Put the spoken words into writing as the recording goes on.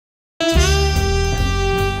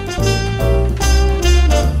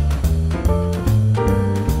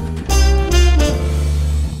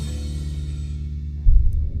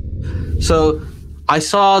So I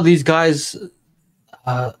saw these guys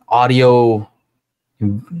audio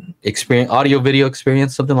video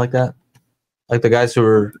experience, something like that. Like the guys who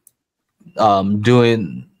were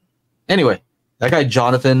doing anyway, that guy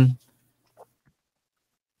Jonathan.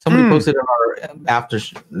 Somebody posted in our after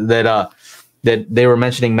that that they were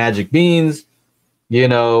mentioning Magic Beans, you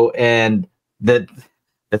know, and that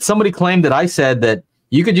somebody claimed that I said that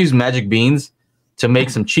you could use Magic Beans to make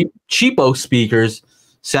some cheapo speakers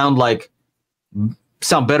sound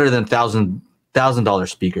better than $1,000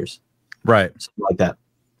 speakers, right? Something like that.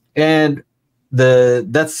 And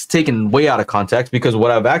that's taken way out of context, because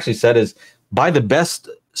what I've actually said is buy the best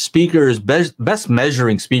speakers, best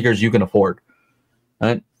measuring speakers you can afford.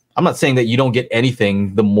 Right? I'm not saying that you don't get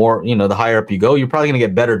anything. The more, you know, the higher up you go, you're probably going to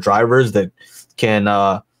get better drivers that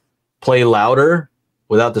can play louder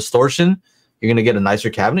without distortion. You're going to get a nicer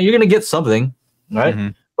cabinet. You're going to get something, right? Mm-hmm.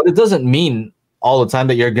 But it doesn't mean all the time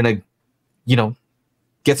that you're going to, you know,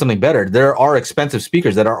 get something better. There are expensive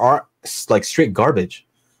speakers that are like straight garbage.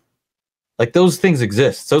 Like those things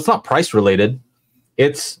exist. So it's not price related.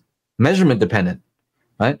 It's measurement dependent,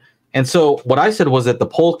 right? And so what I said was that the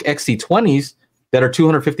Polk XC20s that are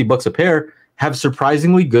 $250 a pair have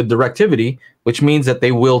surprisingly good directivity, which means that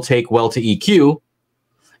they will take well to EQ.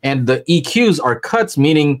 And the EQs are cuts,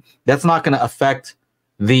 meaning that's not going to affect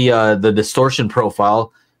the distortion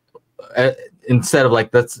profile. Instead of,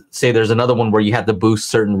 like, let's say there's another one where you have to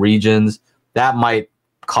boost certain regions, that might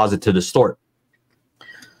cause it to distort.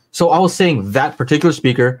 So I was saying that particular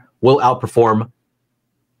speaker will outperform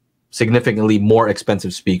significantly more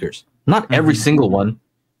expensive speakers. Not every single one,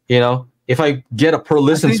 you know. If I get a per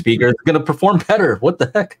listen speaker, it's going to perform better. What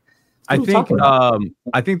the heck? I think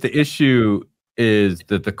the issue is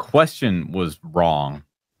that the question was wrong,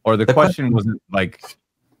 or the question wasn't like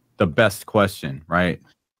the best question, right?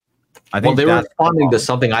 I think they were responding to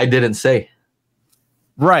something I didn't say.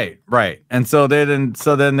 Right. And so they didn't.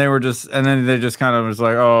 So then they were just, and then they just kind of was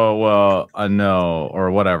like, oh well, no,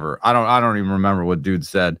 or whatever. I don't even remember what dude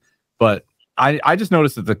said, but I just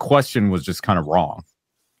noticed that the question was just kind of wrong.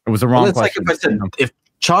 It was a wrong question. Like if I said, if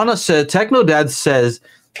Chana said, Techno Dad says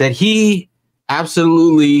that he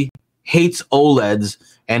absolutely hates OLEDs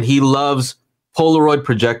and he loves Polaroid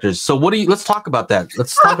projectors. So let's talk about that.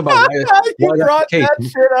 Let's talk about why that's the case. That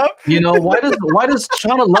shit up. You know, why does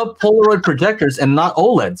Chana love Polaroid projectors and not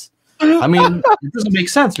OLEDs? I mean, it doesn't make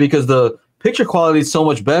sense because the picture quality is so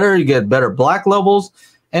much better. You get better black levels,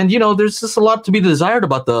 and you know, there's just a lot to be desired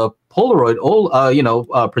about the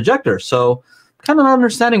Polaroid projector. So kind of not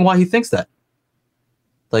understanding why he thinks that.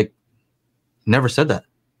 Like, never said that.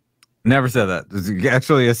 Never said that.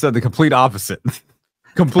 Actually, I said the complete opposite.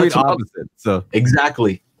 Complete opposite. So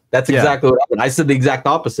exactly. That's exactly what happened. I said the exact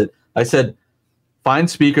opposite. I said find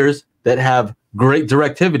speakers that have great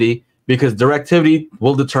directivity, because directivity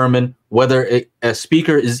will determine whether a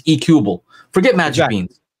speaker is EQable. Forget Magic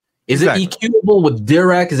Beans. Is it EQable with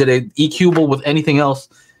Dirac? Is it EQable with anything else?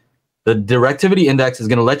 The directivity index is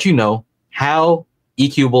going to let you know how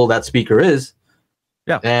EQable that speaker is.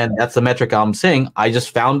 Yeah. And that's the metric I'm saying. I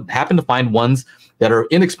just happened to find ones that are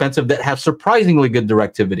inexpensive that have surprisingly good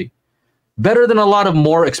directivity. Better than a lot of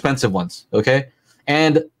more expensive ones. Okay.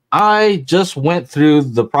 And I just went through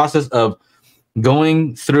the process of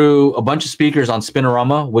going through a bunch of speakers on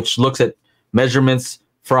Spinorama, which looks at measurements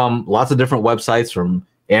from lots of different websites, from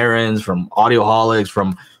Aaron's, from Audioholics,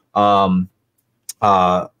 from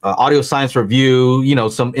Audio Science Review, you know,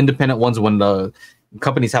 some independent ones. When the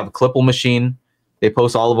companies have a Clipple machine, they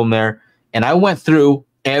post all of them there. And I went through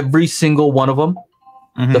every single one of them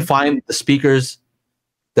to find the speakers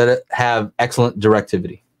that have excellent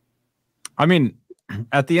directivity. I mean,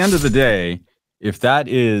 at the end of the day, if that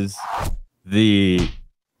is the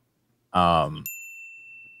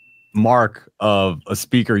mark of a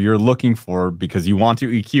speaker you're looking for because you want to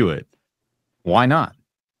EQ it, why not?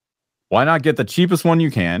 Why not get the cheapest one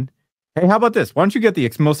you can? Hey, how about this? Why don't you get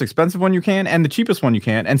the most expensive one you can and the cheapest one you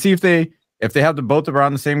can, and see if they have the both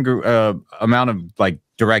around the same amount of like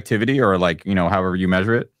directivity, or like, you know, however you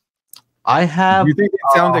measure it. I have. Do you think it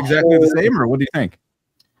sounds exactly the same, or what do you think?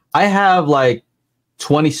 I have like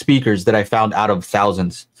 20 speakers that I found out of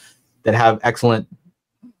thousands that have excellent,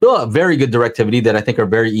 very good directivity that I think are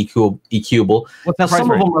very EQable. Now,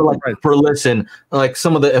 some of them are like per listen, like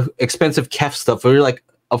some of the expensive KEF stuff where you're like,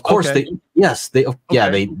 of course they're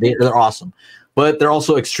awesome, but they're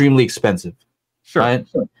also extremely expensive. Sure. Right?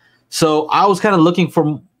 So I was kind of looking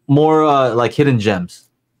for more like hidden gems.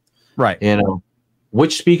 Right. You know,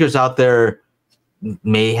 which speakers out there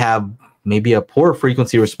may have maybe a poor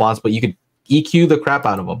frequency response, but you could EQ the crap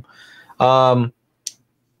out of them.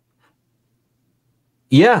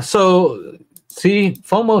 Yeah, so see,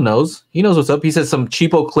 FOMO knows. He knows what's up. He says some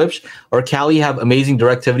cheapo clips or Kali have amazing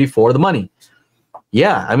directivity for the money.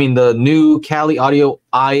 Yeah, I mean the new Kali Audio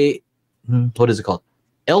what is it called?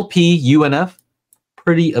 LP UNF,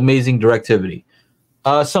 pretty amazing directivity.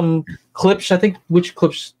 Some clips, I think. Which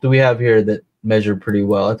clips do we have here that measure pretty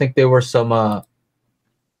well? I think there were some. I'm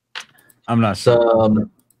not sure.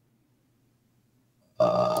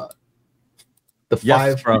 The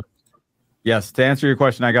yes, bro. Yes, to answer your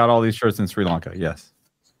question, I got all these shirts in Sri Lanka. Yes.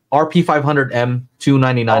 RP 500M,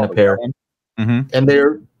 $299 a pair, mm-hmm. and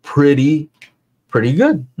they're pretty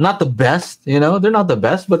good. Not the best, they're not the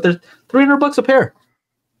best, but they're $300 a pair,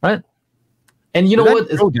 right? And you know what?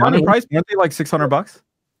 It's down in price. Weren't they like $600?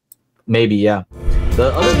 Maybe, yeah.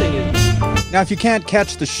 The other thing is, now if you can't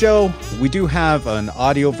catch the show, we do have an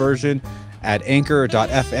audio version at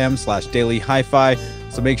anchor.fm/daily HiFi.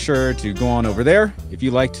 So make sure to go on over there if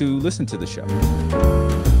you like to listen to the show.